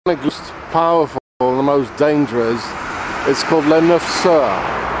most powerful, the most dangerous. It's called days.So.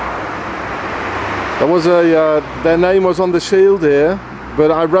 There was their name was on the shield here, but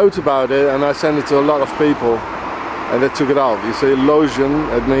I wrote about it and I sent it to a lot of people, and they took it out. You see,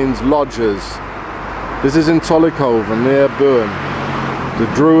 logen, it means lodges. This is in Tollikhoven near Bern. The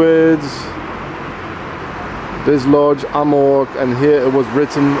Druids, this lodge, Amorg, and here it was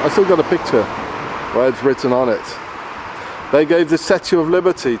written. I still got a picture where it's written on it. They gave the Statue of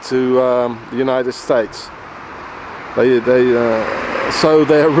Liberty to the United States. So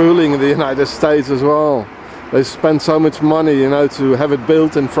they're ruling the United States as well. They spent so much money, you know, to have it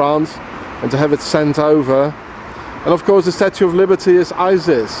built in France and to have it sent over. And of course the Statue of Liberty is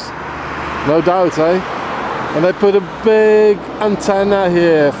ISIS, no doubt, eh? And they put a big antenna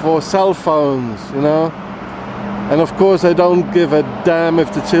here for cell phones, you know. And of course they don't give a damn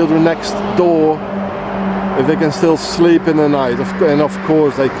if the children next door, if they can still sleep in the night, and of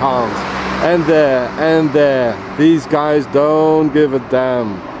course they can't. And there, these guys don't give a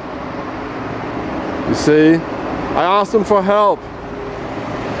damn. You see, I asked them for help.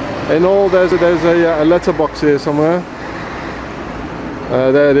 In all, there's a letterbox here somewhere.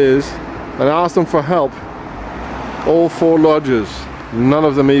 There it is. And I asked them for help. All 4 lodges. None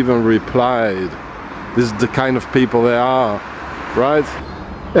of them even replied. This is the kind of people they are, right?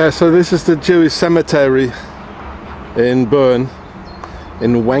 Yeah, so this is the Jewish cemetery in Bern,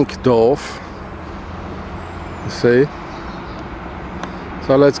 in Wankdorf. You see?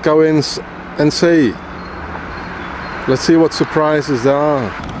 So let's go in and see. Let's see what surprises there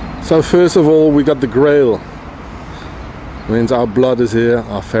are. So first of all, we got the Grail. Means our blood is here,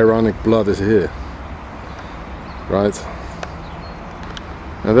 our pharaonic blood is here. Right?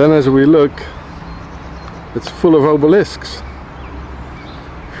 And then as we look, it's full of obelisks.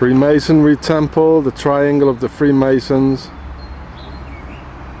 Freemasonry temple, the triangle of the Freemasons.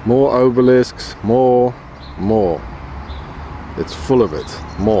 More obelisks, more. It's full of it,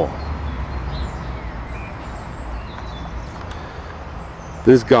 more.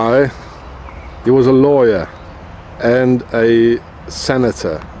 This guy, he was a lawyer and a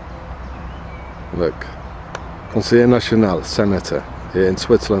senator. Look, Conseiller National, senator, here in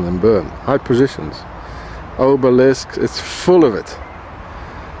Switzerland and Bern. High positions. Obelisks, it's full of it.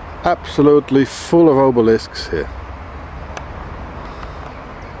 Absolutely full of obelisks here.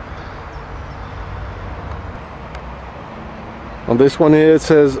 On this one here it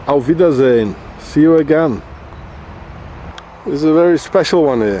says Auf Wiedersehen, see you again. This is a very special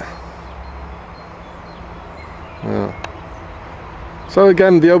one here. Yeah. So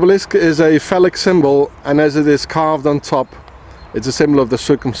again, the obelisk is a phallic symbol, and as it is carved on top, it's a symbol of the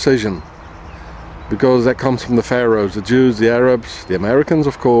circumcision, because that comes from the Pharaohs, the Jews, the Arabs, the Americans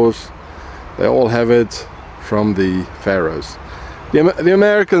of course. They all have it from the Pharaohs. The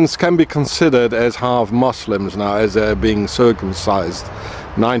Americans can be considered as half Muslims now, as they're being circumcised,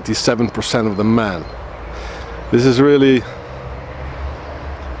 97% of the men. This is really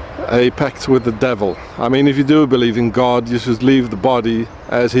a pact with the devil. I mean, if you do believe in God, you should leave the body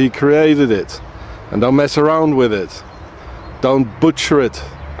as he created it, and don't mess around with it. Don't butcher it,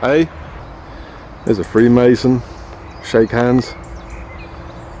 eh? There's a Freemason, shake hands.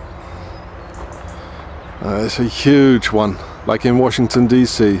 It's a huge one, like in Washington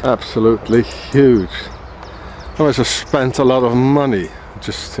DC, absolutely huge. I must have spent a lot of money,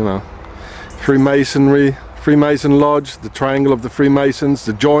 just, you know. Freemasonry, Freemason Lodge, the triangle of the Freemasons,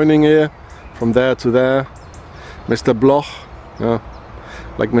 the joining here, from there to there. Mr. Bloch, yeah,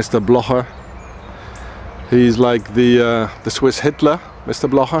 like Mr. Blocher. He's like the Swiss Hitler, Mr.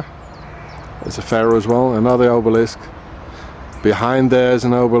 Blocher. There's a pharaoh as well, another obelisk. Behind there's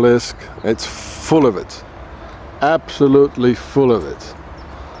an obelisk. It's full of it. Absolutely full of it.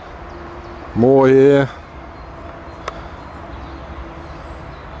 More here.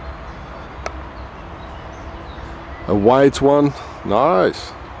 A white one.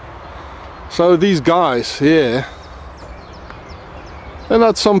 Nice. So these guys here, they're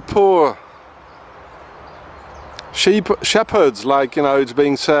not some poor shepherds like, you know, it's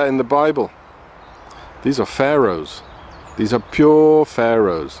being said in the Bible. These are pharaohs. These are pure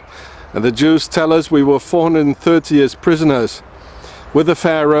pharaohs. And the Jews tell us we were 430 years prisoners with the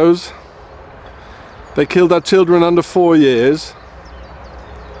pharaohs. They killed our children under 4 years.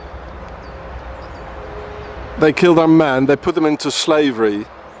 They killed our men. They put them into slavery.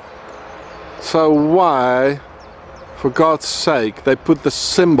 So why, for God's sake, they put the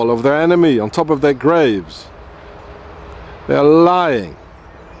symbol of their enemy on top of their graves? They are lying.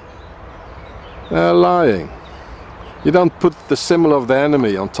 They are lying. You don't put the symbol of the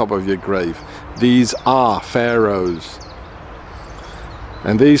enemy on top of your grave. These are pharaohs.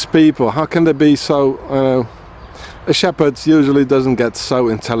 And these people, how can they be so... a shepherd usually doesn't get so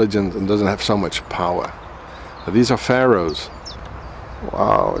intelligent and doesn't have so much power. But these are pharaohs.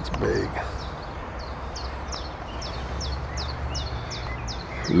 Wow, it's big.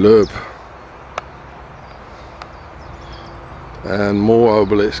 Look. And more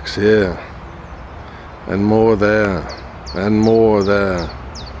obelisks here. And more there. And more there.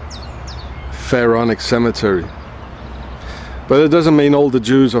 Pharaonic cemetery. But it doesn't mean all the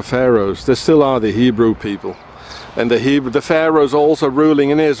Jews are pharaohs. There still are the Hebrew people. And the Pharaohs are also ruling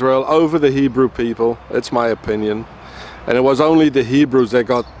in Israel over the Hebrew people. It's my opinion. And it was only the Hebrews that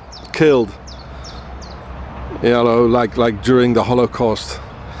got killed, you know, like during the Holocaust.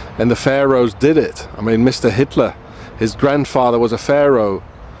 And the Pharaohs did it. I mean, Mr. Hitler, his grandfather was a Pharaoh,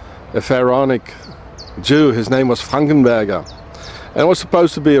 a Pharaonic Jew. His name was Frankenberger. And it was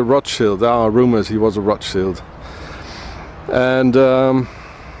supposed to be a Rothschild. There are rumors he was a Rothschild. And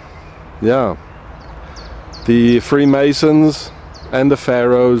yeah. The Freemasons and the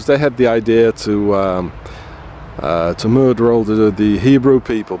Pharaohs, they had the idea to murder all the Hebrew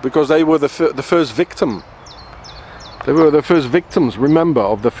people, because they were the first victim. They were the first victims, remember,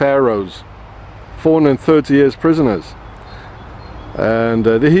 of the Pharaohs. 430 years prisoners. And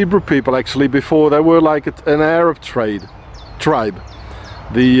the Hebrew people, actually, before, they were like an Arab tribe.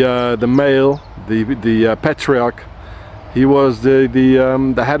 The male, the patriarch, he was the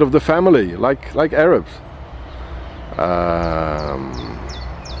head of the family, like Arabs.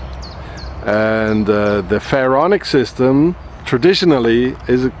 And the pharaonic system traditionally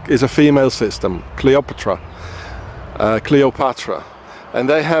is a female system, Cleopatra, and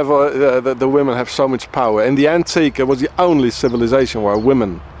they have the women have so much power. In the antique, it was the only civilization where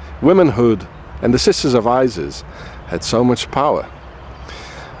womanhood and the sisters of Isis had so much power.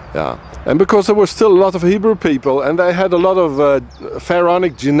 Yeah, and because there were still a lot of Hebrew people, and they had a lot of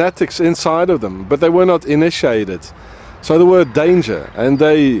pharaonic genetics inside of them, but they were not initiated. So they were a danger, and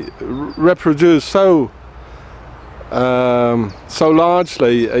they reproduced so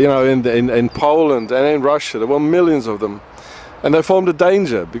largely, you know, in Poland and in Russia. There were millions of them, and they formed a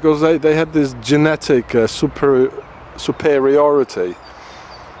danger because they had this genetic superiority,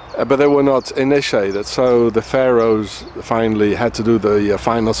 but they were not initiated. So the pharaohs finally had to do the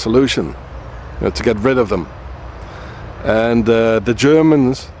final solution, you know, to get rid of them. And the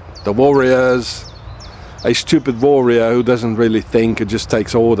Germans, the warriors, a stupid warrior who doesn't really think, it just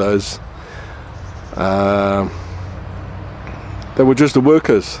takes orders. They were just the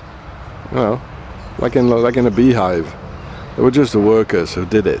workers, you know, like in a beehive. They were just the workers who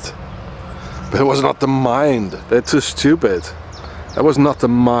did it. But it was not the mind. They're too stupid. That was not the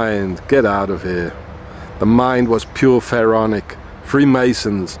mind. Get out of here. The mind was pure pharaonic.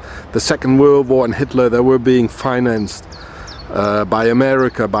 Freemasons. The Second World War and Hitler, they were being financed by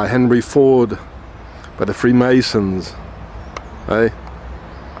America, by Henry Ford, by the Freemasons. Hey?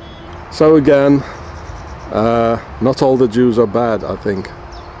 So again, not all the Jews are bad, I think.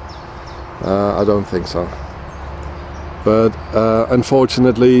 I don't think so. But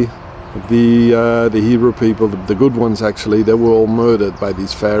unfortunately, the Hebrew people, the good ones actually, they were all murdered by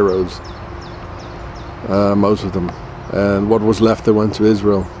these pharaohs. Most of them. And what was left, they went to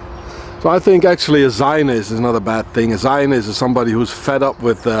Israel. So I think actually a Zionist is not a bad thing. A Zionist is somebody who's fed up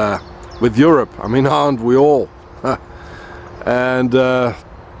with Europe. I mean, aren't we all? And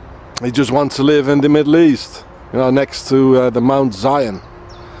he just wants to live in the Middle East, you know, next to the Mount Zion.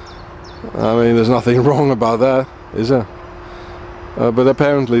 I mean, there's nothing wrong about that, is there? But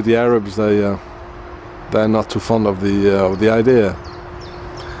apparently the Arabs, they're not too fond of the idea.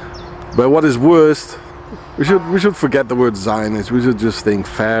 But what is worst, we should forget the word Zionist. We should just think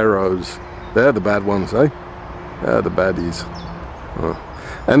pharaohs. They're the bad ones, eh? They're the baddies.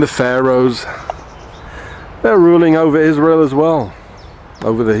 And the pharaohs, they're ruling over Israel as well,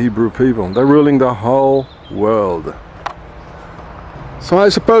 over the Hebrew people. They're ruling the whole world. So I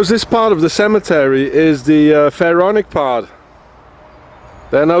suppose this part of the cemetery is the pharaonic part.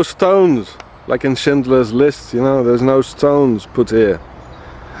 There are no stones, like in Schindler's List, you know, there's no stones put here.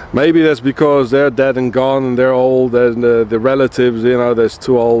 Maybe that's because they're dead and gone and they're old, and the relatives, you know, they're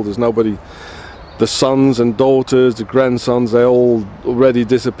too old, there's nobody. The sons and daughters, the grandsons, they all already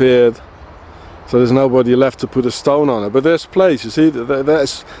disappeared. So there's nobody left to put a stone on it. But there's place, you see,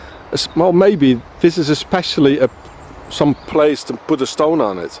 there's, well, maybe this is especially some place to put a stone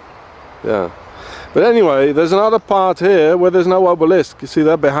on it. Yeah. But anyway, there's another part here where there's no obelisk. You see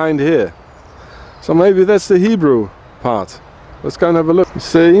that behind here. So maybe that's the Hebrew part. Let's go and have a look. You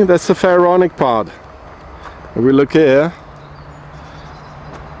see, that's the pharaonic part. If we look here,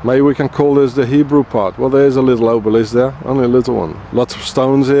 Maybe we can call this the Hebrew part. Well, there's a little obelisk there, only a little one. Lots of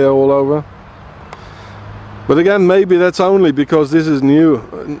stones here all over. But again, maybe that's only because this is new.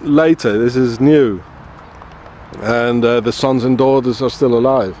 Later, this is new. And the sons and daughters are still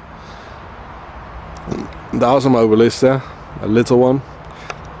alive. There are some obelisks there, a little one.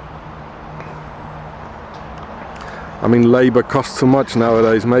 I mean, labor costs too much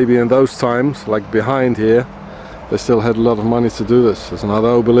nowadays. Maybe in those times, like behind here, they still had a lot of money to do this. There's another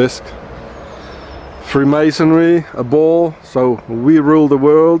obelisk. Freemasonry, a ball, so we rule the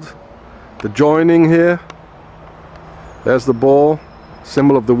world. The joining here, there's the ball,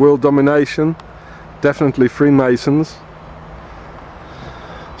 symbol of the world domination. Definitely Freemasons.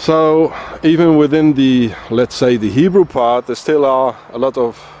 So even within the, let's say, the Hebrew part, there still are a lot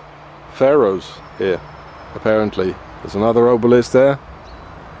of pharaohs here, apparently. There's another obelisk there.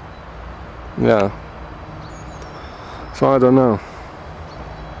 Yeah. So I don't know.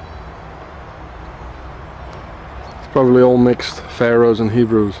 It's probably all mixed, pharaohs and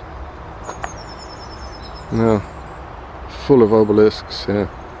Hebrews. Yeah. Full of obelisks, yeah.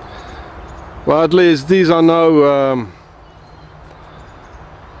 Well, at least these are no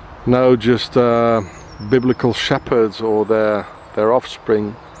just biblical shepherds or their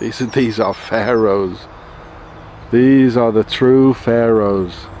offspring. These are pharaohs. These are the true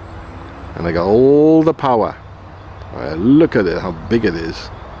pharaohs, and they got all the power. Look at it, how big it is.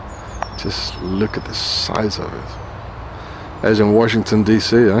 Just look at the size of it. As in Washington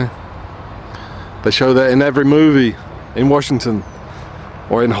DC, eh? They show that in every movie in Washington,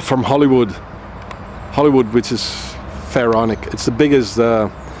 or from Hollywood. Hollywood, which is pharaonic. It's the biggest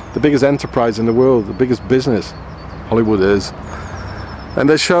enterprise in the world, the biggest business. Hollywood is, and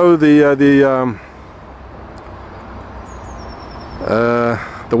they show the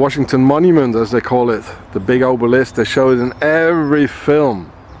Washington Monument, as they call it, the big obelisk. They show it in every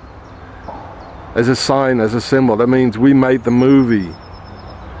film as a sign, as a symbol. That means we made the movie.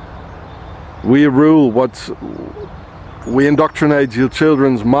 We rule we indoctrinate your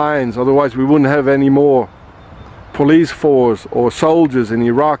children's minds, otherwise we wouldn't have any more police force or soldiers in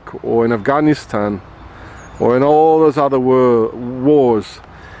Iraq or in Afghanistan or in all those other wars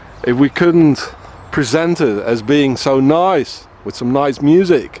if we couldn't present it as being so nice, with some nice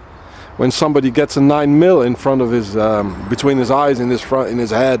music. When somebody gets a 9mm in front of his, between his eyes and in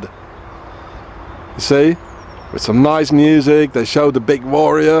his head, you see, with some nice music, they show the big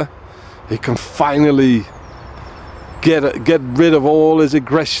warrior. He can finally get rid of all his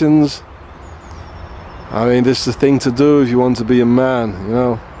aggressions. I mean, this is the thing to do if you want to be a man, you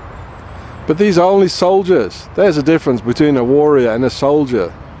know. But these are only soldiers. There's a difference between a warrior and a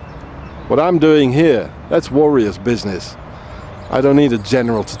soldier. What I'm doing here, that's warrior's business. I don't need a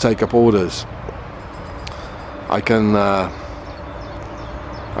general to take up orders. I can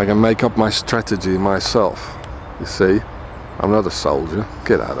make up my strategy myself. You see, I'm not a soldier.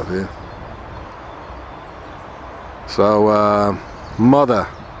 Get out of here. So,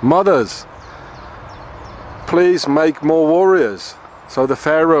 mothers, please make more warriors, so the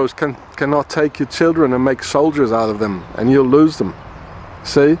pharaohs cannot take your children and make soldiers out of them, and you'll lose them.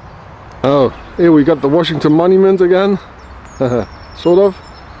 See? Oh, here we got the Washington Monument again. Sort of.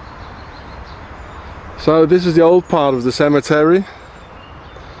 So this is the old part of the cemetery.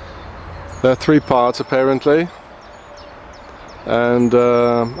 There are 3 parts apparently. And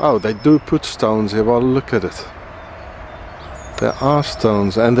oh, they do put stones here. Well, look at it. There are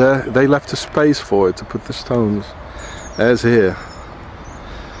stones, and they left a space for it to put the stones, as here.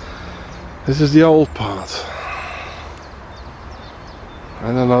 This is the old part.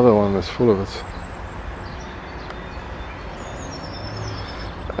 And another one that's full of it.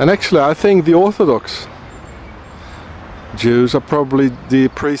 And actually, I think the Orthodox Jews are probably the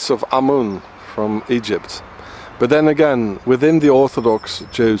priests of Amun from Egypt. But then again, within the Orthodox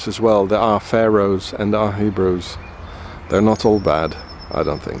Jews as well, there are Pharaohs and there are Hebrews. They're not all bad. I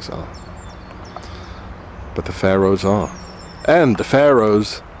don't think so. But the Pharaohs are. And the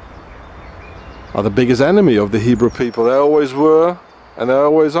Pharaohs are the biggest enemy of the Hebrew people. They always were, and they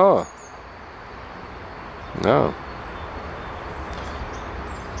always are. No.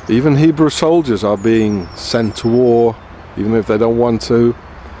 Even Hebrew soldiers are being sent to war, even if they don't want to.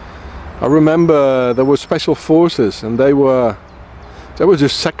 I remember there were special forces, and they were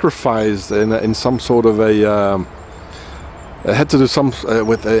just sacrificed in some sort of a. They had to do some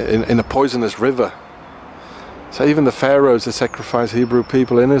in a poisonous river. So even the pharaohs, they sacrificed Hebrew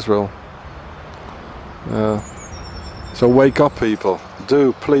people in Israel. So wake up, people.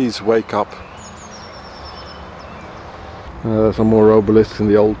 Do please wake up. There's some more obelisks in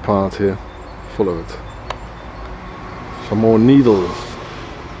the old part here, full of it. Some more needles.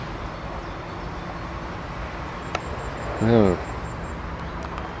 Yeah.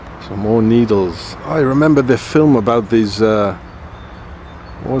 Some more needles. I remember the film about these, what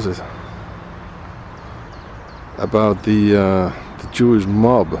was it? About the Jewish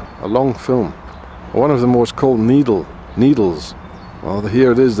mob. A long film. One of them was called Needles. Well,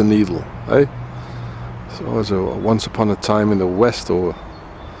 here it is, the needle, eh? So it was a once upon a time in the West, or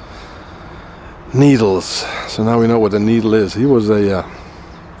needles. So now we know what a needle is. He was a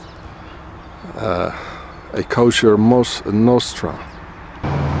kosher Nostra.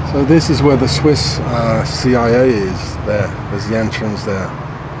 So this is where the Swiss CIA is. There's the entrance there.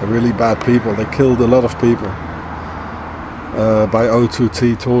 They're really bad people. They killed a lot of people by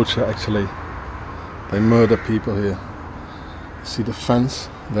O2T torture, actually. They murder people here. See the fence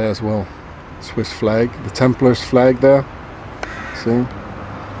there as well. Swiss flag, the Templars flag there. See?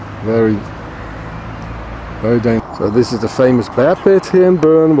 Very dangerous. So this is the famous bear pit here in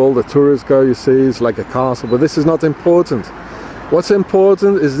Bern, where all the tourists go. You see, it's like a castle, but this is not important. What's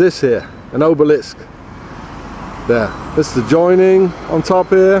important is this here, an obelisk. There, this is the joining on top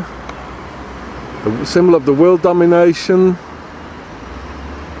here. The symbol of the world domination.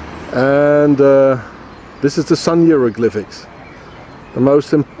 And this is the sun hieroglyphics.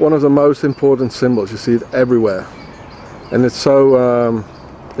 One of the most important symbols. You see it everywhere. And it's so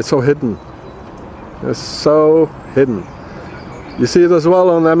hidden. It's so hidden. You see it as well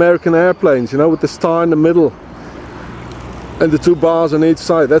on American airplanes, you know, with the star in the middle and the two bars on each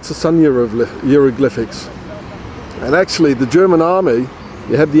side. That's the sun hieroglyphics. And actually the German army,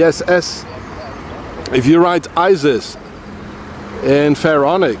 you had the SS. If you write ISIS in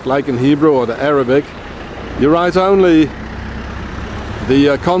Pharaonic, like in Hebrew or the Arabic, you write only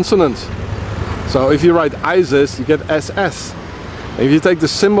the consonants. So if you write ISIS, you get SS. And if you take the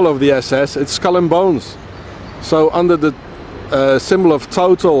symbol of the SS, it's skull and bones. So under the symbol of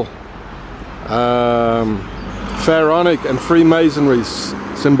total Pharaonic and Freemasonry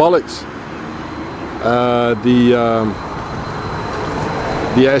symbolics,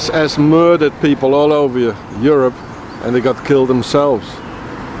 the SS murdered people all over Europe, and they got killed themselves.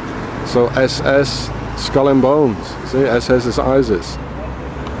 So SS, skull and bones. See, SS is ISIS.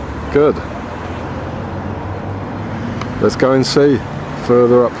 Good. Let's go and see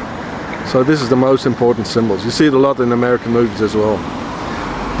further up. So this is the most important symbols. You see it a lot in American movies as well.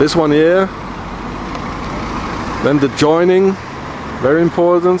 This one here. Then the joining, very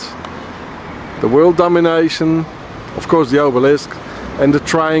important. The world domination, of course the obelisk, and the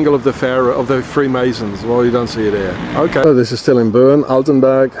triangle of the Pharaoh, of the Freemasons. Well, you don't see it here. Okay. So this is still in Bern,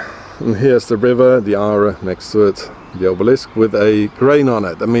 Altenberg, and here's the river, the Aare next to it, the obelisk with a grain on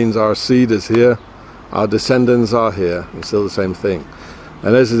it. That means our seed is here, our descendants are here. It's still the same thing.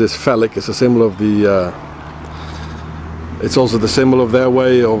 And this is this phallic. It's a symbol of the. It's also the symbol of their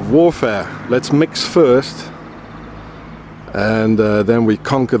way of warfare. Let's mix first, and then we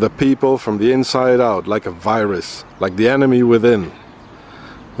conquer the people from the inside out, like a virus, like the enemy within.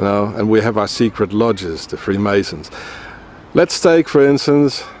 You know, and we have our secret lodges, the Freemasons. Let's take, for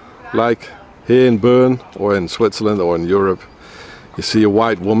instance, like here in Bern or in Switzerland or in Europe, you see a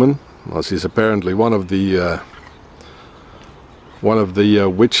white woman. Well, she's apparently one of the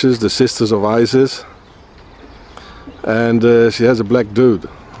witches, the sisters of Isis, and she has a black dude,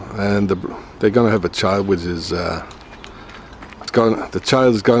 and they're gonna have a child, which is the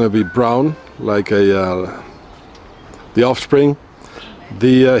child is gonna be brown, like the offspring.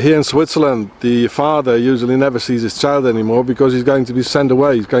 Here in Switzerland, the father usually never sees his child anymore because he's going to be sent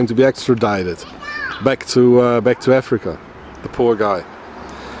away. He's going to be extradited back to Africa. The poor guy.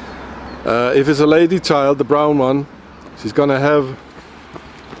 If it's a lady child, the brown one, she's gonna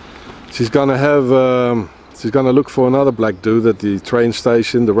look for another black dude at the train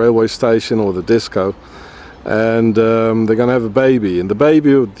station, the railway station, or the disco, and they're gonna have a baby. And the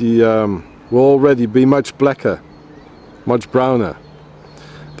baby will already be much blacker, much browner.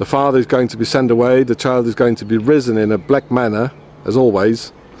 The father is going to be sent away, the child is going to be risen in a black manner, as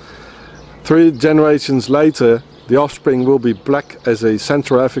always. 3 generations later, the offspring will be black as a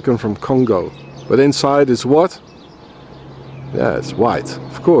Central African from Congo. But inside is what? Yeah, it's white,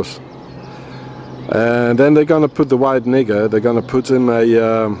 of course. And then they're going to put the white nigger, they're going to put him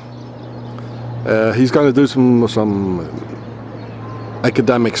he's going to do some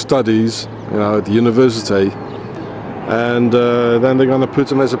academic studies, you know, at the university. And then they're going to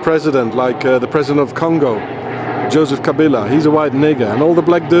put him as a president, like the president of Congo, Joseph Kabila. He's a white nigger, and all the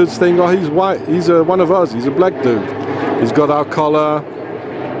black dudes think, oh, he's white, he's one of us, he's a black dude. He's got our color,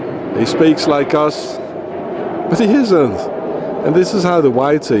 he speaks like us, but he isn't. And this is how the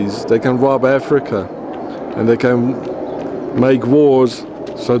whiteys, they can rob Africa, and they can make wars,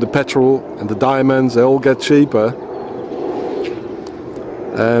 so the petrol and the diamonds, they all get cheaper.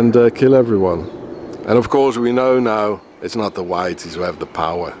 and kill everyone. And of course we know now it's not the whites who have the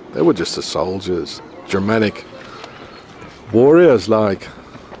power. They were just the soldiers, Germanic warriors like,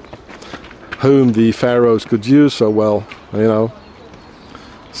 whom the pharaohs could use so well, you know.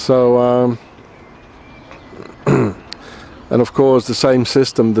 So and of course the same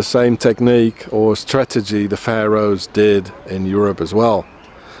system, the same technique or strategy the pharaohs did in Europe as well,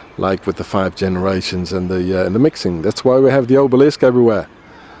 like with the 5 generations and the mixing. That's why we have the obelisk everywhere.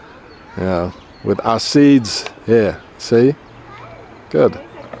 Yeah, with our seeds here. See? Good.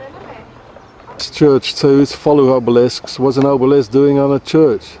 This church too, it's full of obelisks. What's an obelisk doing on a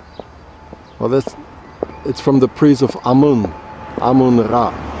church? Well, it's from the priest of Amun,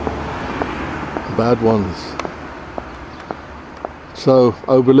 Amun-Ra. Bad ones. So,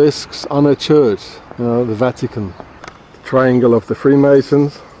 obelisks on a church, you know, the Vatican. The triangle of the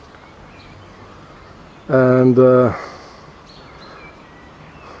Freemasons. And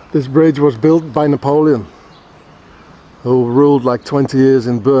this bridge was built by Napoleon, who ruled like 20 years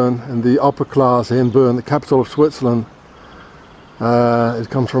in Bern, and the upper class in Bern, the capital of Switzerland. It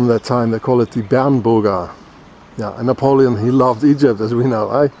comes from that time. They call it the Bernburger. Yeah, and Napoleon, he loved Egypt, as we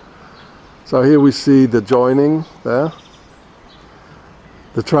know, eh? So here we see the joining there,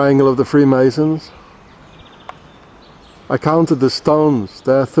 the triangle of the Freemasons. I counted the stones,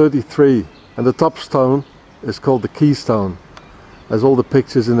 there are 33, and the top stone is called the keystone. There's all the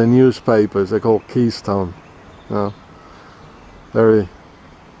pictures in the newspapers, they're called keystone. Yeah. Very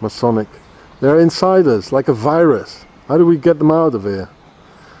Masonic. They're insiders, like a virus. How do we get them out of here?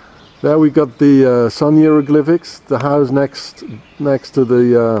 There we got the sun hieroglyphics, the house next to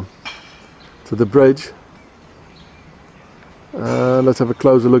the bridge. Let's have a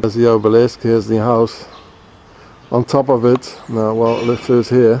closer look. There's the obelisk, here's the house. On top of it, now, well, let's first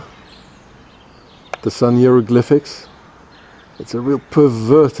here, the sun hieroglyphics. It's a real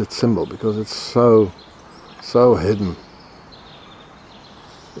perverted symbol because it's so hidden.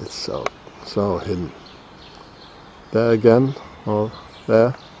 It's so hidden. There again, or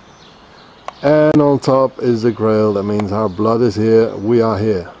there. And on top is the grail. That means our blood is here, we are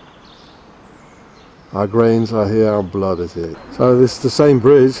here. Our grains are here, our blood is here. So this is the same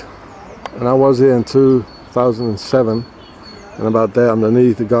bridge, and I was here in 2007, and about there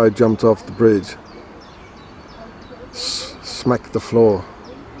underneath the guy jumped off the bridge, smacked the floor,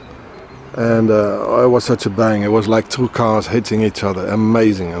 and it was such a bang. It was like 2 cars hitting each other.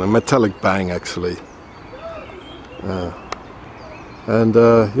 Amazing, and a metallic bang actually. Yeah,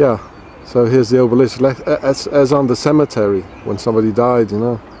 so here's the obelisk, as on the cemetery when somebody died, you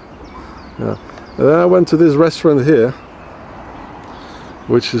know. Yeah. And then I went to this restaurant here,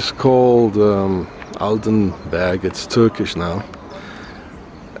 which is called Altenberg. It's Turkish now.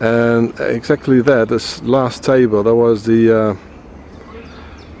 And exactly there, this last table, there was the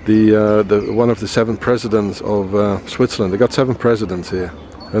one of the 7 presidents of Switzerland. They got 7 presidents here.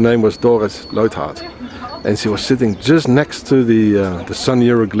 Her name was Doris Leuthard, and she was sitting just next to the sun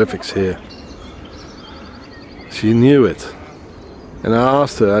hieroglyphics here. She knew it, and I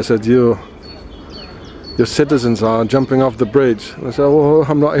asked her. I said, "Your citizens are jumping off the bridge." And I said, "Oh,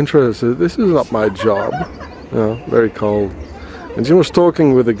 I'm not interested. This is not my job." You know, very cold. And she was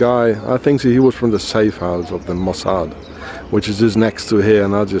talking with a guy. I think he was from the safe house of the Mossad, which is just next to here.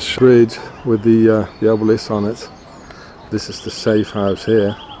 And I just bridge with the obelisk on it. This is the safe house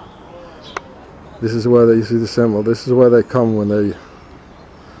here. This is where you see the symbol. This is where they come when they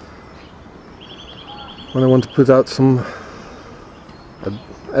want to put out some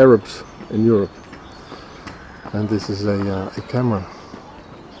Arabs in Europe. And this is a camera,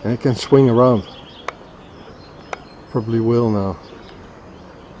 and it can swing around. Probably will now.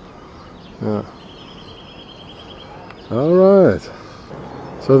 Yeah. All right.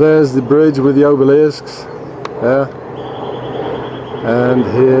 So there's the bridge with the obelisks. Yeah. And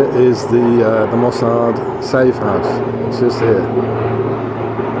here is the Mossad safe house. It's just here.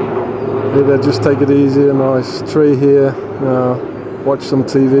 Here they just take it easy. A nice tree here. Watch some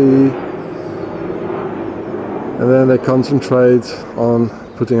TV. And then they concentrate on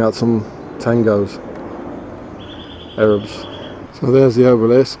putting out some tangos, Arabs. So there's the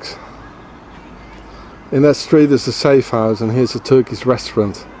obelisks. In that street is the safe house, and here's a Turkish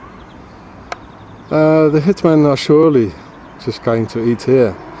restaurant. The hitmen are surely just going to eat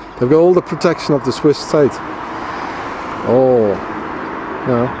here. They've got all the protection of the Swiss state. Oh,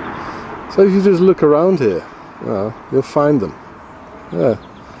 you know. So if you just look around here, you know, you'll find them. Yeah.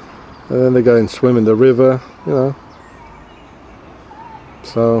 And then they go and swim in the river, you know.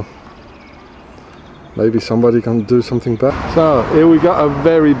 So maybe somebody can do something better. So here we got a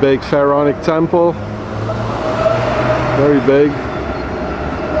very big pharaonic temple. Very big.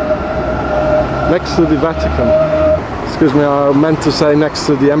 next to the Vatican. Excuse me, I meant to say next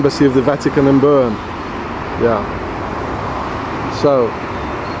to the embassy of the Vatican in Bern. Yeah. So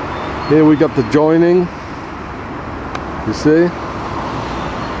here we got the joining. You see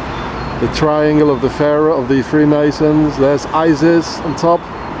the triangle of the Pharaoh of the Freemasons. There's Isis on top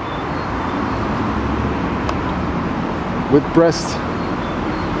with breast.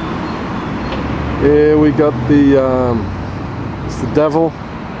 Here we got the it's the devil,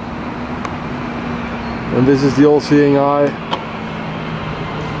 and this is the all-seeing eye,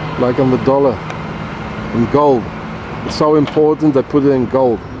 like on the dollar, in gold. It's so important they put it in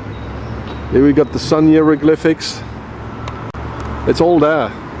gold. Here we got the sun hieroglyphics. It's all there,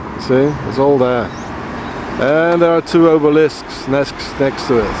 see, it's all there. And there are two obelisks next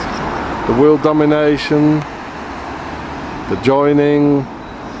to it. The world domination, the joining,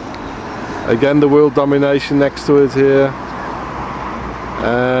 again the world domination next to it here,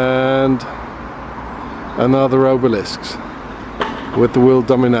 and another obelisks with the world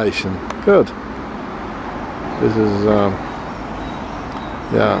domination. Good. This is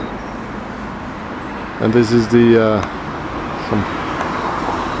yeah, and this is the some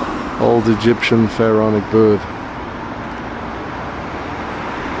old Egyptian pharaonic bird,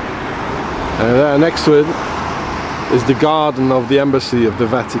 and there next to it is the garden of the embassy of the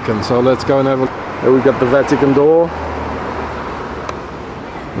Vatican. So let's go and have a look. Here we got the Vatican door.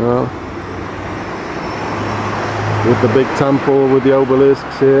 Well, with the big temple with the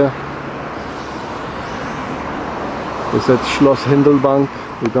obelisks here. It's at Schloss Hindelbank.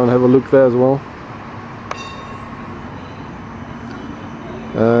 We're going to have a look there as well.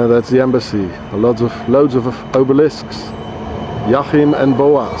 That's the embassy. Loads of obelisks. Joachim and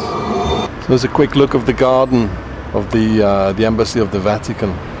Boaz. So there's a quick look of the garden of the embassy of the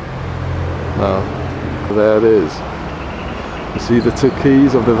Vatican. Now, there it is. You see the two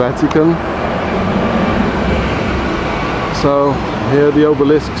keys of the Vatican. So here are the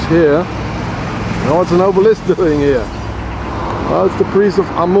obelisks here. Now what's an obelisk doing here? Well, it's the priest of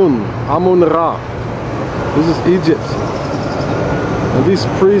Amun, Amun Ra. This is Egypt. And these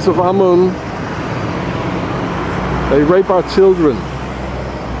priests of Amun, they rape our children.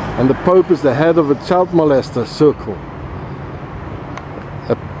 And the Pope is the head of a child molester circle,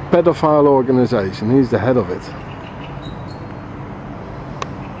 a pedophile organization. He's the head of it.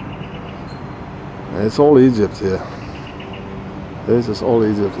 And it's all Egypt here. This is all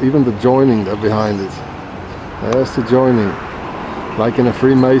Egypt. Even the joining there behind it. There's the joining, like in a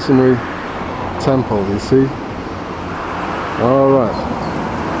Freemasonry temple. You see? All right.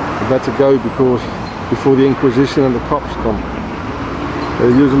 I better go because before the Inquisition and the cops come.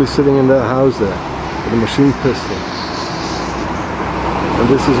 They're usually sitting in their house there with a machine pistol. And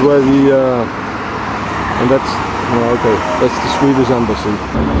this is where the and that's okay. That's the Swedish embassy.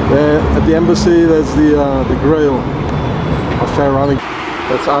 At the embassy, there's the Grail of Pharaonic.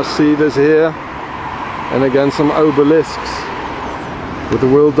 That's our cedars here, and again some obelisks with the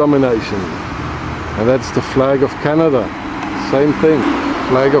world domination. And that's the flag of Canada. Same thing.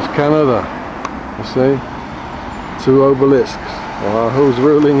 Flag of Canada. You see, two obelisks. Wow, who's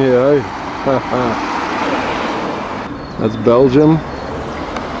ruling here, eh? That's Belgium.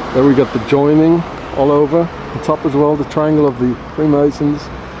 There we got the joining all over, on top as well, the triangle of the Freemasons.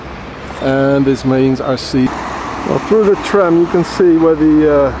 And this means our seat. Well, through the tram you can see where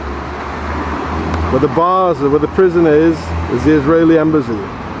the bars, where the prison is the Israeli embassy.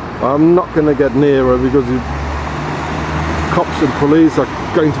 I'm not going to get nearer because the cops and police are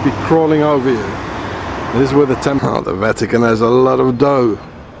going to be crawling over you. This is where the Templar. Oh, the Vatican has a lot of dough.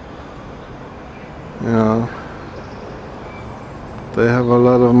 You know, they have a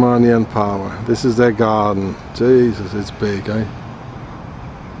lot of money and power. This is their garden. Jesus, it's big, eh?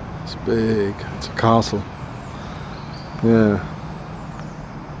 It's big. It's a castle. Yeah.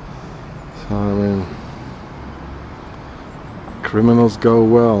 So I mean, criminals go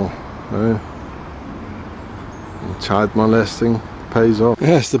well, eh? And child molesting pays off.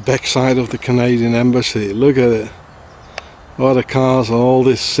 Yeah, it's the backside of the Canadian embassy. Look at it. What a castle, all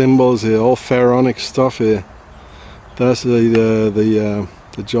these symbols here, all pharaonic stuff here. That's the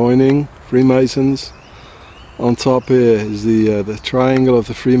joining, Freemasons. On top here is the triangle of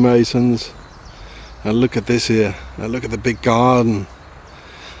the Freemasons. And look at this here, and look at the big garden.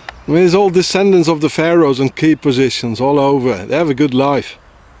 I mean, there's all descendants of the pharaohs in key positions all over. They have a good life.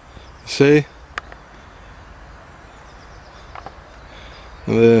 See?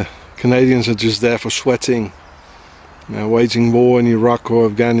 And the Canadians are just there for sweating. Waging war in Iraq or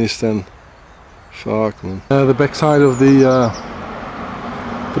Afghanistan. Fuck, man. The backside of the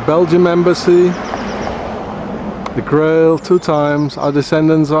Belgium embassy. The Grail, 2 times. Our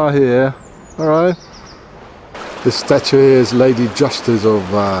descendants are here. Alright. This statue here is Lady Justice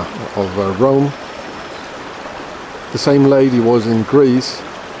of Rome. The same lady was in Greece,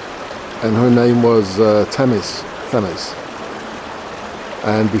 and her name was Themis.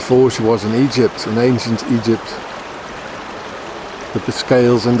 And before she was in Egypt, in ancient Egypt, with the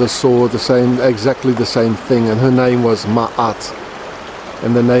scales and the sword, exactly the same thing, and her name was Ma'at.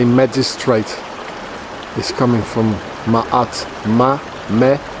 And the name magistrate is coming from Ma'at,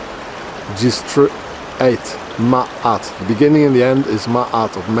 magistrate, Ma'at. The beginning and the end is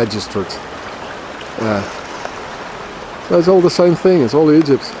Ma'at, of magistrate. So it's all the same thing, it's all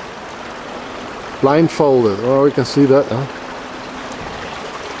Egypt. Blindfolded, oh, you can see that, huh?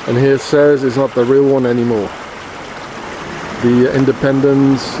 And here it says it's not the real one anymore. The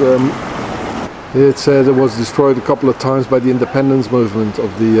independence, here it says it was destroyed a couple of times by the independence movement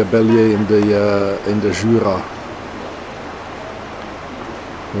of the Bellier in the Jura.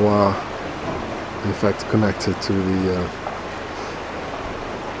 Wow. In fact, connected to the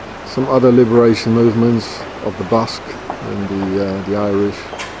some other liberation movements of the Basque and the Irish.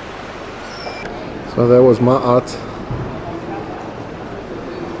 So there was Ma'at.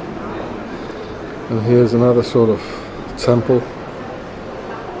 And here's another sort of temple.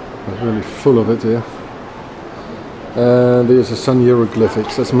 It's really full of it here. And here's the sun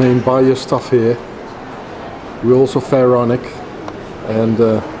hieroglyphics. That's mean buy your stuff here. We're also pharaonic and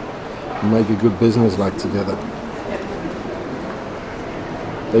make a good business like together.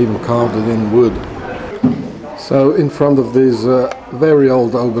 They even carved it in wood. So in front of this very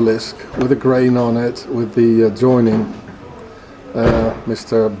old obelisk with a crane on it, with the joining,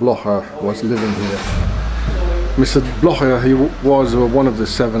 Mr. Blocher was living here. Mr. Blocher, he was one of the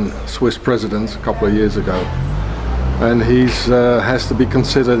 7 Swiss presidents a couple of years ago, and he has to be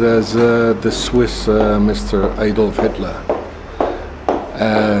considered as the Swiss Mr. Adolf Hitler.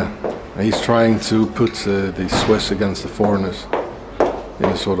 He's trying to put the Swiss against the foreigners in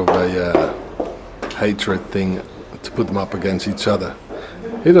a sort of a hatred thing, to put them up against each other.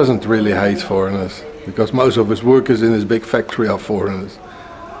 He doesn't really hate foreigners, because most of his workers in his big factory are foreigners.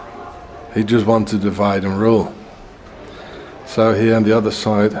 He just wants to divide and rule. So here on the other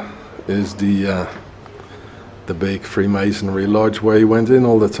side is the big Freemasonry lodge where he went in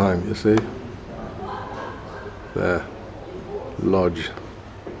all the time, you see? There, lodge.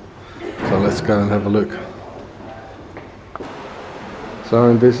 So let's go and have a look. So,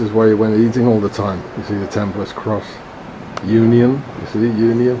 and this is where he went eating all the time. You see the Templars cross. Union, you see,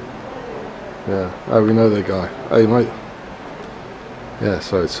 Union. Yeah, oh, we know that guy. Hey, mate. Yeah,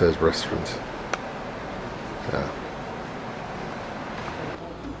 so it says restaurant. Yeah.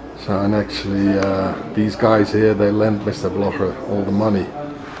 So, and actually, these guys here, they lent Mr. Blocher all the money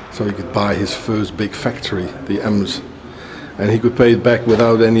so he could buy his first big factory, the Ems. And he could pay it back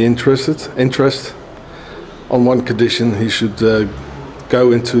without any interest. On one condition, he should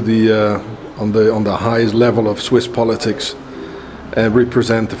go into the on the highest level of Swiss politics and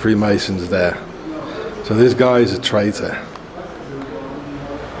represent the Freemasons there. So this guy is a traitor.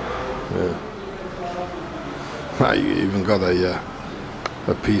 Yeah. He even got a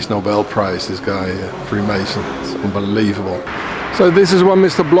Peace Nobel Prize, this guy, Freemason. It's unbelievable. So this is one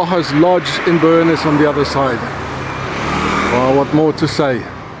Mr. Blocher's lodge in Bern is on the other side. Well, what more to say?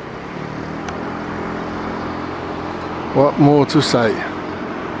 What more to say?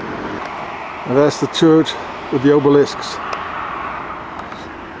 And there's the church with the obelisks.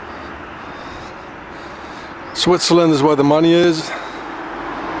 Switzerland is where the money is,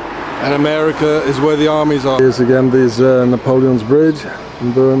 and America is where the armies are. Here's again this Napoleon's Bridge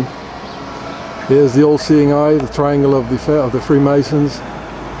in Bern. Here's the all-seeing eye, the triangle of the Freemasons,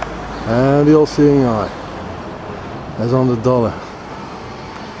 and the all-seeing eye. As on the dollar.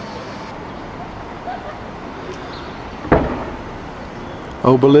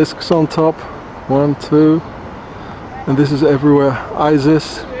 Obelisks on top. 1, 2. And this is everywhere.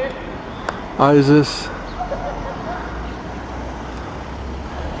 Isis. Isis.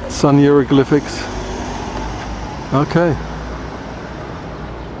 Sun hieroglyphics. Okay.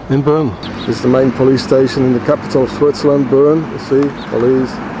 In Bern. This is the main police station in the capital of Switzerland, Bern. You see,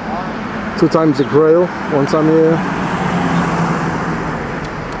 police. 2 times the Grail, 1 time a year.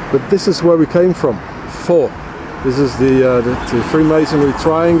 But this is where we came from. 4. This is the Freemasonry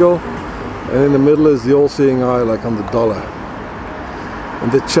triangle, and in the middle is the all-seeing eye, like on the dollar.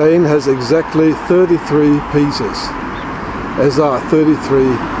 And the chain has exactly 33 pieces, as are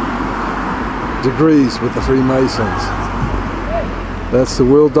 33 degrees with the Freemasons. That's the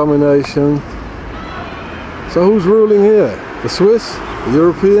world domination. So who's ruling here? The Swiss? The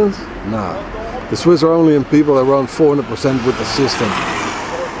Europeans? No. The Swiss are only in people around 400% with the system.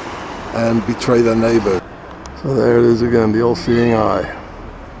 and betray their neighbor. So there it is again, the all-seeing eye.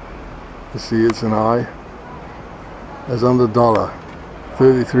 You see it's an eye. There's on the dollar,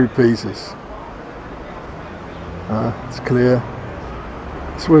 33 pieces. It's clear.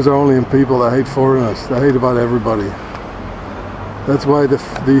 This was only in people that hate foreigners. They hate about everybody. That's why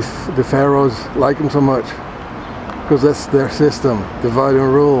the pharaohs like them so much, because that's their system, divide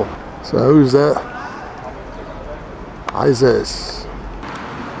and rule. So who's that? Isis.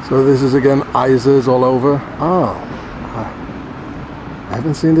 So this is again Isis all over. Ah, I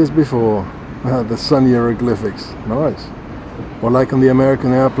haven't seen this before. The sun hieroglyphics, nice. Or like on the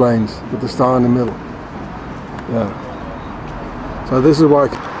American airplanes with the star in the middle. Yeah. So this is why.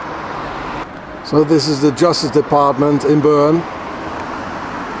 So this is the Justice Department in Bern,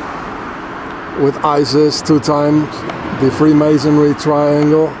 with Isis 2 times, the Freemasonry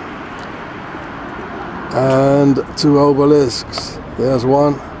triangle, and 2 obelisks. There's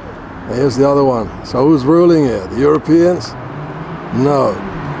one, and here's the other one. So who's ruling here? The Europeans? No.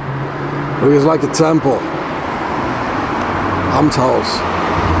 It was like a temple. Amthaus.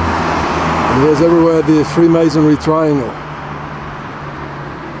 And here's everywhere the Freemasonry triangle.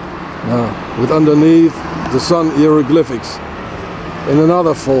 With underneath the sun hieroglyphics in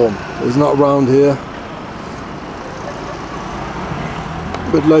another form. It's not round here,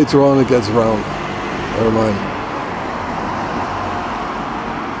 but later on it gets round. Never mind.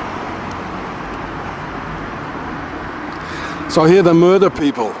 So here they murder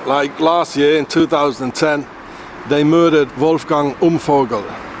people. Like last year in 2010, they murdered Wolfgang Umvogel.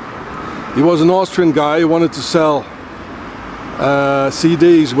 He was an Austrian guy who wanted to sell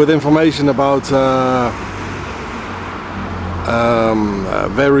CDs with information about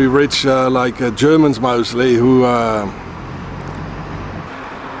very rich, Germans mostly, who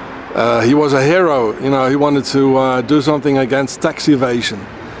he was a hero. You know, he wanted to do something against tax evasion,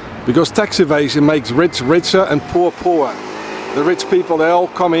 because tax evasion makes rich richer and poor poorer. The rich people, they all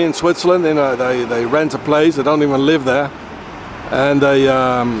come in Switzerland. You know, they rent a place. They don't even live there, and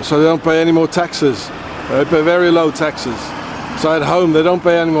so they don't pay any more taxes. They pay very low taxes. So at home they don't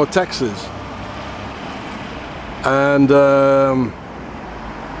pay any more taxes, and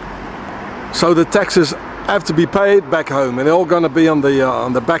so the taxes have to be paid back home, and they're all going to be on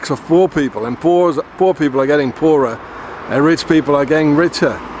the backs of poor people, and poor people are getting poorer, and rich people are getting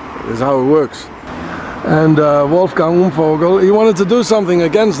richer. This is how it works. And Wolfgang Umvogel, he wanted to do something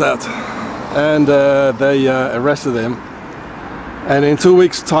against that, and they arrested him, and in 2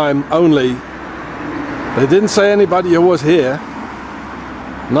 weeks' time only. They didn't say anybody who was here,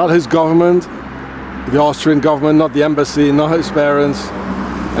 not his government, the Austrian government, not the embassy, not his parents,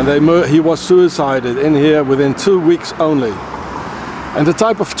 and he was suicided in here within 2 weeks only. And the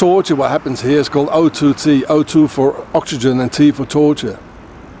type of torture what happens here is called O2T, O2 for oxygen and T for torture.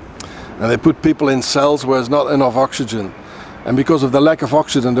 And they put people in cells where there's not enough oxygen, and because of the lack of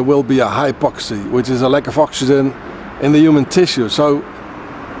oxygen there will be a hypoxia, which is a lack of oxygen in the human tissue. So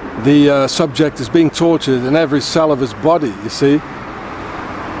the subject is being tortured in every cell of his body, you see,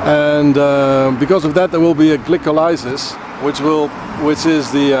 and because of that there will be a glycolysis, which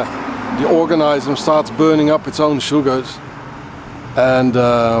is the organism starts burning up its own sugars, and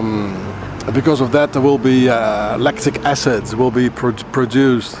because of that there will be lactic acids will be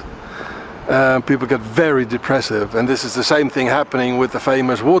produced. People get very depressive, and this is the same thing happening with the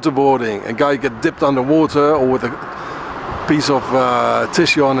famous waterboarding. A guy gets dipped underwater or with a piece of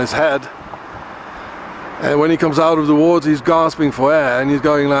tissue on his head, and when he comes out of the water he's gasping for air, and he's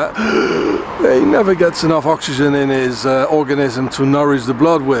going like he never gets enough oxygen in his organism to nourish the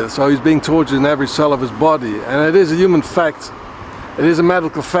blood with, so he's being tortured in every cell of his body. And it is a human fact, it is a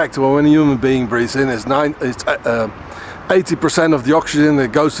medical fact, when a human being breathes in, it's 80% of the oxygen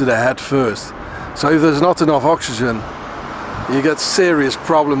that goes to the head first. So if there's not enough oxygen, you get serious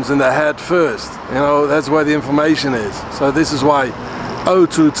problems in the head first. You know, that's where the information is. So this is why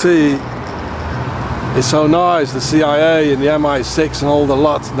O2T is so nice. The CIA and the MI6 and all the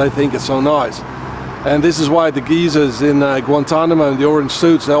lot, they think it's so nice. And this is why the geezers in Guantanamo and the orange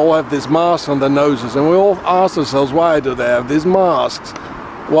suits, they all have this mask on their noses. And we all ask ourselves, why do they have these masks?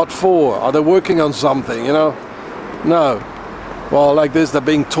 What for? Are they working on something, you know? No. Well, like this, they're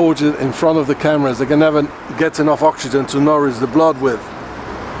being tortured in front of the cameras. They can never get enough oxygen to nourish the blood with.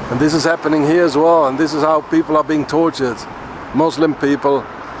 And this is happening here as well, and this is how people are being tortured. Muslim people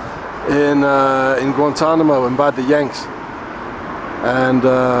in Guantanamo and by the Yanks. And,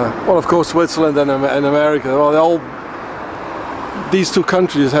 well, of course, Switzerland and America. Well, these two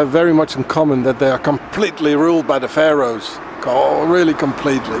countries have very much in common, that they are completely ruled by the Pharaohs. Oh, really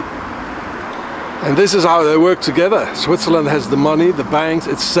completely. And this is how they work together. Switzerland has the money, the banks,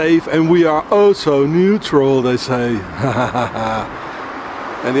 it's safe, and we are also neutral, they say.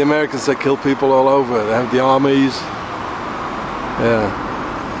 And the Americans, they kill people all over. They have the armies. Yeah.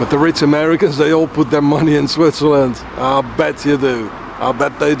 But the rich Americans, they all put their money in Switzerland. I'll bet you do. I'll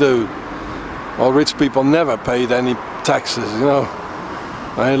bet they do. Well, rich people never paid any taxes, you know.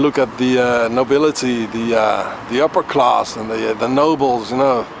 I look at the nobility, the upper class, and the nobles, you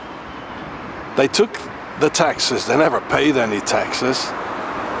know. They took the taxes, they never paid any taxes.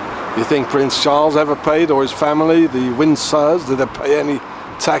 You think Prince Charles ever paid, or his family, the Windsors, did they pay any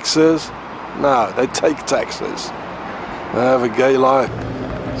taxes? No, they take taxes. They have a gay life.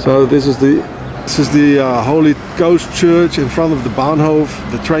 So this is the Holy Ghost Church in front of the Bahnhof,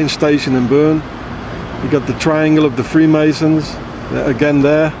 the train station in Bern. You got the triangle of the Freemasons, again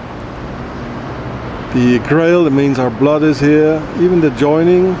there. The Grail, that means our blood is here. Even the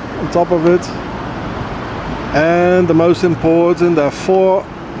joining on top of it. And the most important, there are 4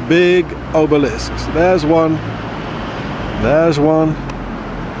 big obelisks. There's one. There's one.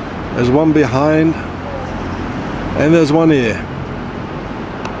 There's one behind. And there's one here.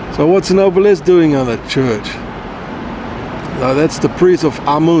 So what's an obelisk doing on that church? Now that's the priest of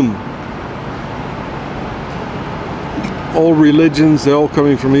Amun. All religions, they're all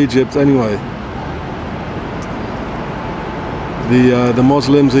coming from Egypt anyway. The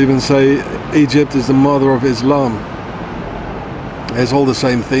Muslims even say Egypt is the mother of Islam. It's all the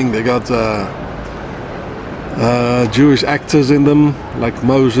same thing. They got Jewish actors in them, like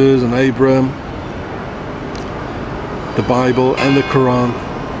Moses and Abraham, the Bible and the Quran.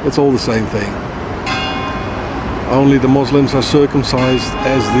 It's all the same thing. Only the Muslims are circumcised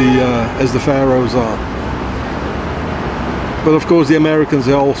as the Pharaohs are. But of course the Americans,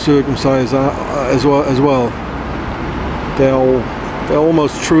 they're all circumcised as well. They're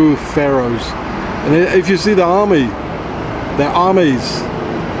almost true Pharaohs. And if you see the army, their armies,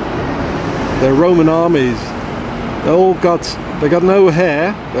 their Roman armies, they got no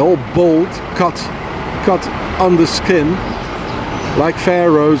hair, they're all bald, cut on the skin, like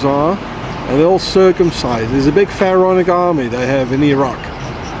Pharaohs are, and they're all circumcised. There's a big pharaonic army they have in Iraq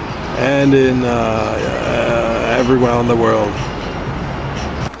and in everywhere in the world.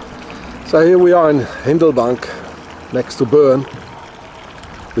 So here we are in Hindelbank, next to Bern.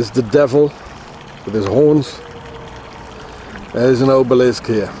 This is the devil with his horns. There's an obelisk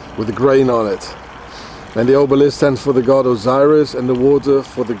here with a grain on it. And the obelisk stands for the god Osiris and the water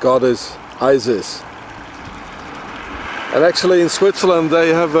for the goddess Isis. And actually in Switzerland they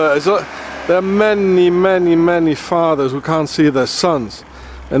have there are many fathers who can't see their sons.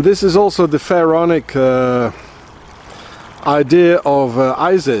 And this is also the pharaonic idea of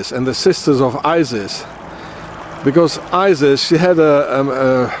Isis and the sisters of Isis. Because Isis, she had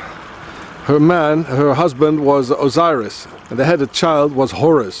her husband was Osiris, and they had a child was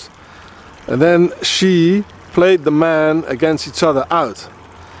Horus. And then she played the man against each other out.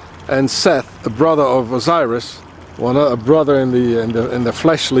 And Seth, a brother of Osiris, well, not a brother in the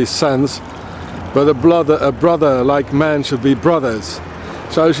fleshly sense, but a brother like man should be brothers.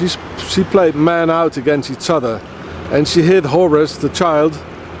 So she played man out against each other, and she hid Horus, the child,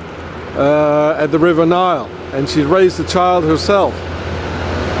 at the River Nile, and she raised the child herself.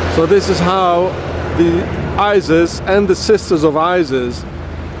 So this is how the Isis and the sisters of Isis,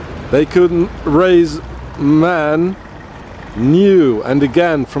 they couldn't raise man new and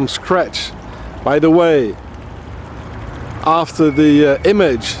again from scratch. By the way, after the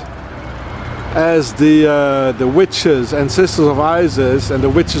image, as the witches and sisters of Isis and the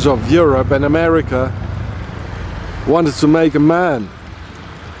witches of Europe and America wanted to make a man.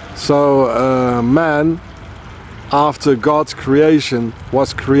 So man, after God's creation,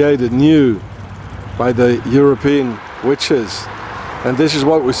 was created new by the European witches. And this is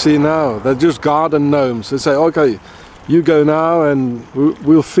what we see now. They're just garden gnomes. They say, okay, you go now and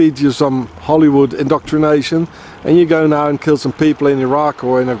we'll feed you some Hollywood indoctrination, and you go now and kill some people in Iraq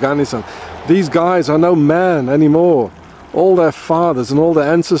or in Afghanistan. These guys are no man anymore. All their fathers and all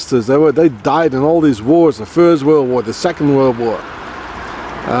their ancestors, they died in all these wars, the First World War, the Second World War.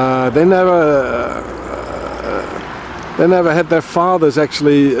 They never had their fathers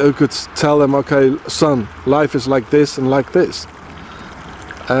actually who could tell them, okay, son, life is like this and like this.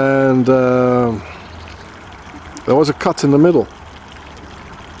 And there was a cut in the middle.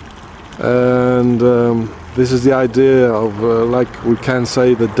 And this is the idea of, like we can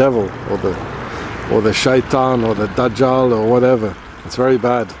say, the devil or the shaitan or the dajjal or whatever. It's very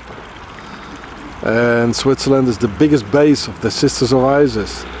bad. And Switzerland is the biggest base of the Sisters of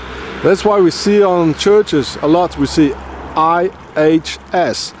Isis. That's why we see on churches a lot, we see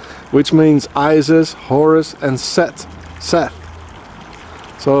IHS. which means Isis, Horus and Seth.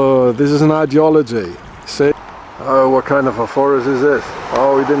 So this is an ideology. See? Oh, what kind of a forest is this?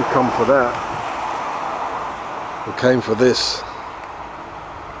 Oh, we didn't come for that. We came for this.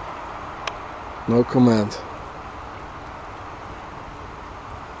 No comment.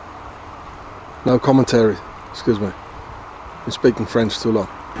 No commentary. Excuse me. I'm speaking French too long.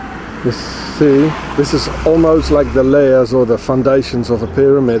 You see, this is almost like the layers or the foundations of a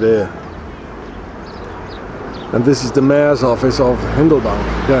pyramid here. And this is the mayor's office of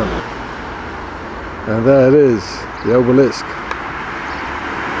Hindelbank again. And there it is, the obelisk.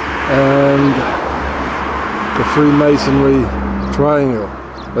 And the Freemasonry triangle.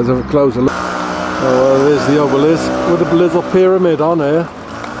 Let's have a closer look. Oh, well, there's the obelisk with a little pyramid on here.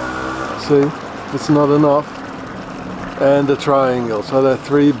 See, it's not enough. And the triangle. So there are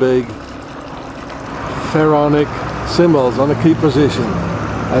three big pharaonic symbols on a key position.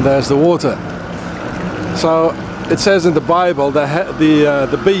 And there's the water. So it says in the Bible that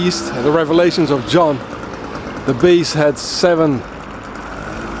the beast, the revelations of John, the beast had 7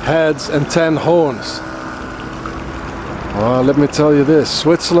 heads and 10 horns. Well, let me tell you this,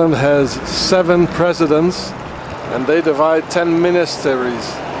 Switzerland has 7 presidents and they divide 10 ministries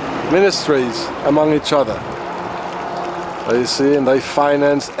among each other. So you see, and they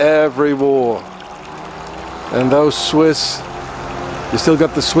finance every war. And those Swiss, you still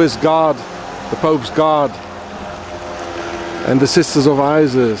got the Swiss Guard, the Pope's Guard, and the Sisters of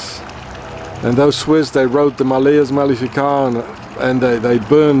Isis. And those Swiss, they wrote the Malleus Maleficarum, and they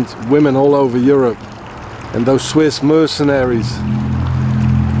burned women all over Europe. And those Swiss mercenaries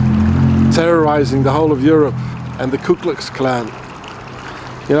terrorizing the whole of Europe. And the Ku Klux Klan.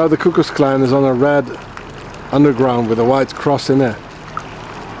 You know, the Ku Klux Klan is on a red underground with a white cross in there.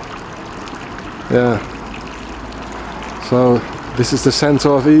 Yeah. So this is the center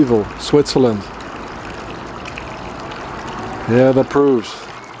of evil, Switzerland. Yeah, that proves.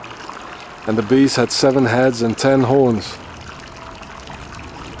 And the beast had 7 heads and 10 horns.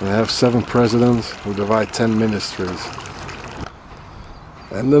 They have 7 presidents who divide 10 ministries.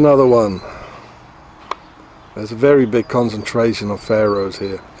 And another one. There's a very big concentration of pharaohs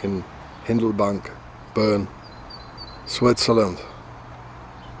here in Hindelbank, Bern, Switzerland.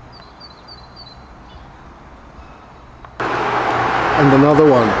 And another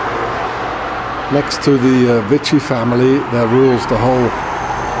one. Next to the Vichy family that rules the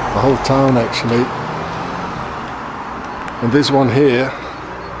whole town actually. And this one here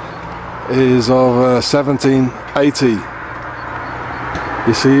is of 1780.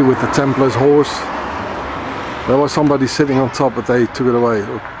 You see, with the Templars horse. There was somebody sitting on top, but they took it away.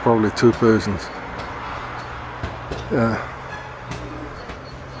 Probably 2 persons. Yeah.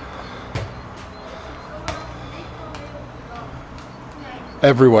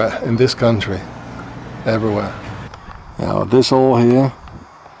 Everywhere in this country. Everywhere. Now this all here,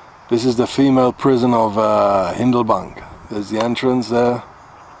 this is the female prison of Hindelbank. There's the entrance there,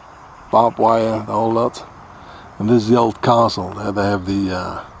 barbed wire, the whole lot. And this is the old castle. There they have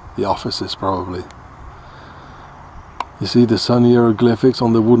the offices probably. You see the sun hieroglyphics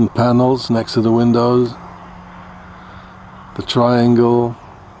on the wooden panels next to the windows. The triangle,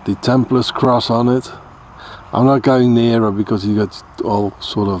 the Templars cross on it. I'm not going nearer because you got all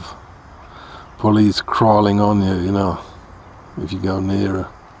sort of police crawling on you, you know, if you go nearer.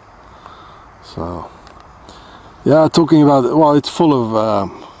 So, yeah, talking about, well, it's full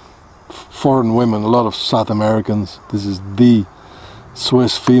of foreign women, a lot of South Americans. This is the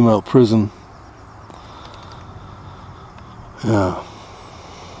Swiss female prison. Yeah.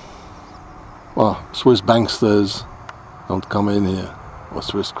 Well, Swiss banksters don't come in here, or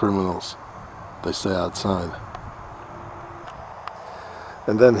Swiss criminals. They stay outside.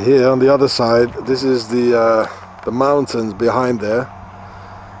 And then here on the other side, this is the mountains behind there.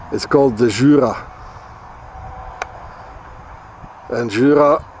 It's called the Jura. And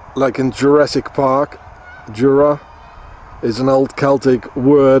Jura, like in Jurassic Park, Jura is an old Celtic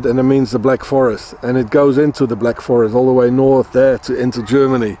word and it means the Black Forest. And it goes into the Black Forest all the way north there into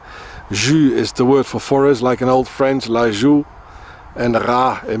Germany. Jus is the word for forest, like in old French, la joue. And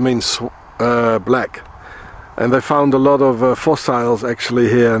ra, it means black. And they found a lot of fossils actually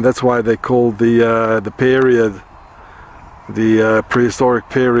here, and that's why they called the period, the prehistoric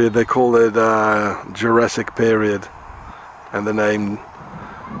period, they called it Jurassic period. And the name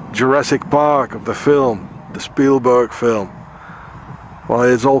Jurassic Park of the film, the Spielberg film, well,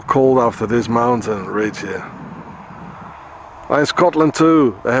 it's all called after this mountain ridge here. In Scotland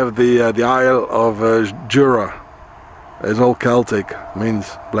too, they have the Isle of Jura. It's all Celtic,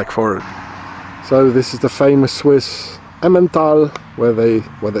 means Black Forest. So this is the famous Swiss Emmental, where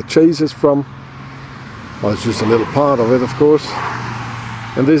the chase is from. Well, it's just a little part of it, of course.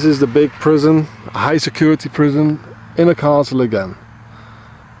 And this is the big prison, a high security prison in a castle again.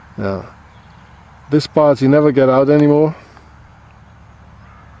 Yeah. This part you never get out anymore.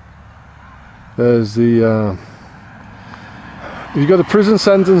 There's the if you got a prison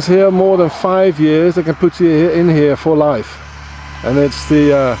sentence here more than 5 years, they can put you in here for life. And it's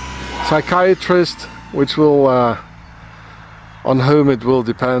the psychiatrist which will on whom it will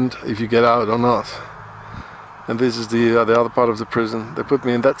depend if you get out or not. And this is the other part of the prison. They put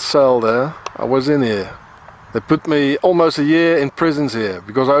me in that cell there. I was in here. They put me almost a year in prisons here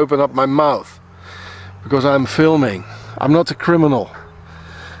because I opened up my mouth. Because I'm filming. I'm not a criminal.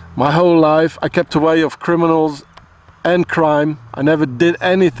 My whole life I kept away of criminals and crime. I never did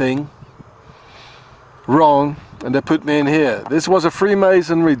anything wrong, and they put me in here. This was a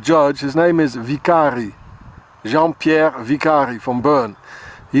Freemasonry judge. His name is Vicari. Jean-Pierre Vicari from Bern.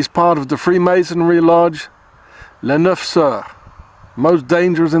 He's part of the Freemasonry lodge Les 9 Sœurs, most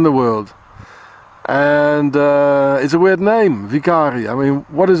dangerous in the world. And it's a weird name, Vicari. I mean,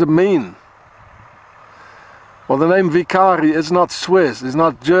 what does it mean? Well, the name Vicari is not Swiss, it's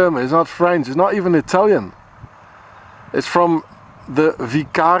not German, it's not French, it's not even Italian. It's from the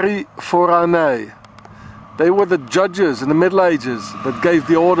Vicari Foranei. They were the judges in the Middle Ages that gave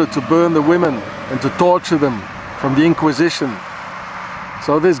the order to burn the women and to torture them from the Inquisition.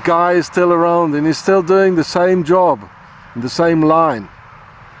 So this guy is still around and he's still doing the same job, in the same line.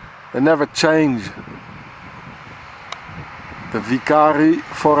 They never change. The Vicari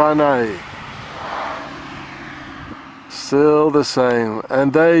Foranei. Still the same.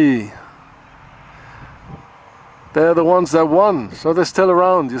 And they're the ones that won. So they're still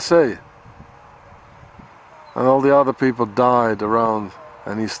around, you see. And all the other people died around.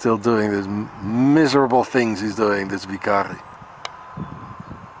 And he's still doing these miserable things he's doing, this Vicari.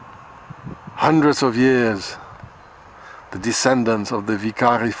 Hundreds of years, the descendants of the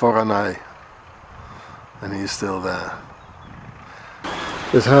Vicari Foranei, and he's still there.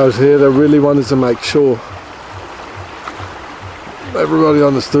 This house here, they really wanted to make sure everybody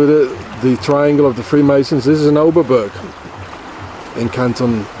understood it. The triangle of the Freemasons. This is an Oberberg in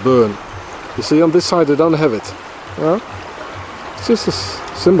Canton Bern. You see, on this side they don't have it. Well, it's just a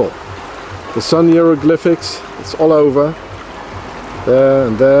symbol. The sun hieroglyphics, it's all over. There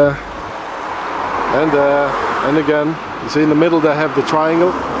and there. And there, and again, you see in the middle they have the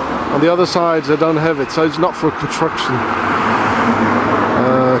triangle. On the other sides they don't have it, so it's not for construction,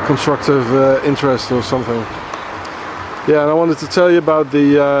 constructive interest or something. Yeah, and I wanted to tell you about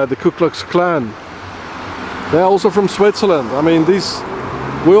the Ku Klux Klan. They're also from Switzerland. I mean,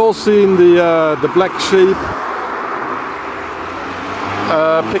 we all seen the black sheep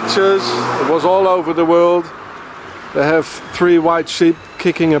pictures. It was all over the world. They have 3 white sheep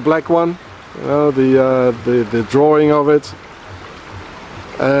kicking a black one. You know, the drawing of it.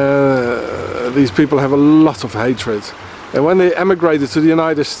 These people have a lot of hatred. And when they emigrated to the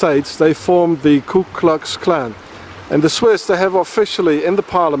United States, they formed the Ku Klux Klan. And the Swiss, they have officially in the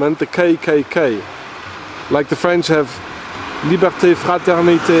parliament the KKK. Like the French have Liberté,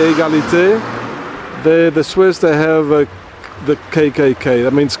 Fraternité, Égalité. The Swiss, they have the KKK.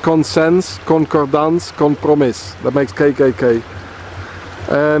 That means consens, concordance, compromise. That makes KKK.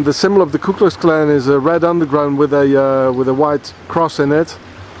 And the symbol of the Ku Klux Klan is a red underground with a white cross in it.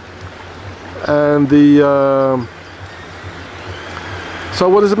 And so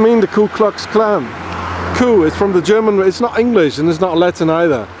what does it mean, the Ku Klux Klan? Ku, it's from the German, it's not English and it's not Latin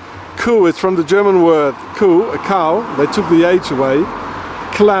either. Ku, it's from the German word ku, a cow, they took the H away.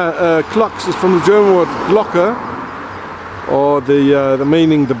 Klux is from the German word Glocke, or the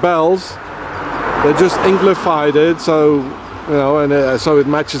meaning the bells. They just Anglified it, so you know, and so it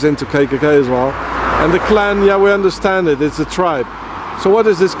matches into KKK as well. And the clan, yeah, we understand it, it's a tribe. So what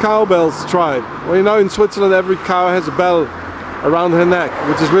is this cowbell's tribe? Well, you know, in Switzerland every cow has a bell around her neck,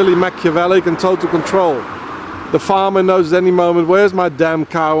 which is really Machiavellic and total control. The farmer knows at any moment, where's my damn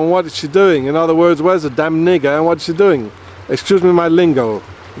cow and what is she doing? In other words, where's the damn nigger and what is she doing? Excuse me my lingo,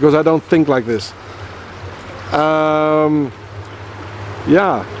 because I don't think like this.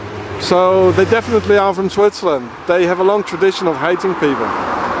 Yeah, so they definitely are from Switzerland. They have a long tradition of hating people.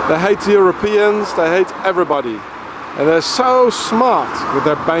 They hate the Europeans, they hate everybody. And they're so smart with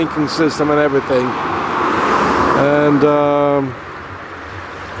their banking system and everything. And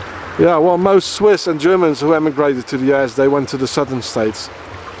yeah, well, most Swiss and Germans who emigrated to the US, they went to the southern states.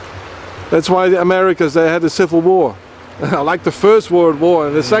 That's why the Americans, they had a civil war. Like the First World War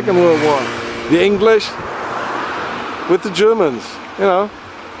and the Second World War. The English with the Germans, you know.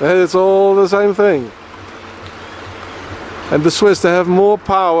 It's all the same thing. And the Swiss, they have more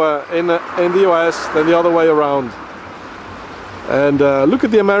power in the US than the other way around. And look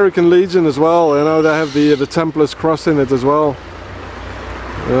at the American Legion as well. You know, they have the Templars cross in it as well.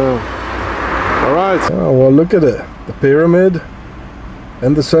 Yeah. All right. Oh, well, look at it. The pyramid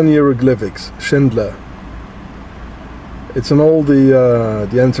and the sun hieroglyphics. Schindler. It's on all the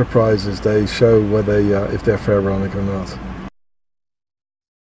enterprises. They show where they if they're pharaonic or not.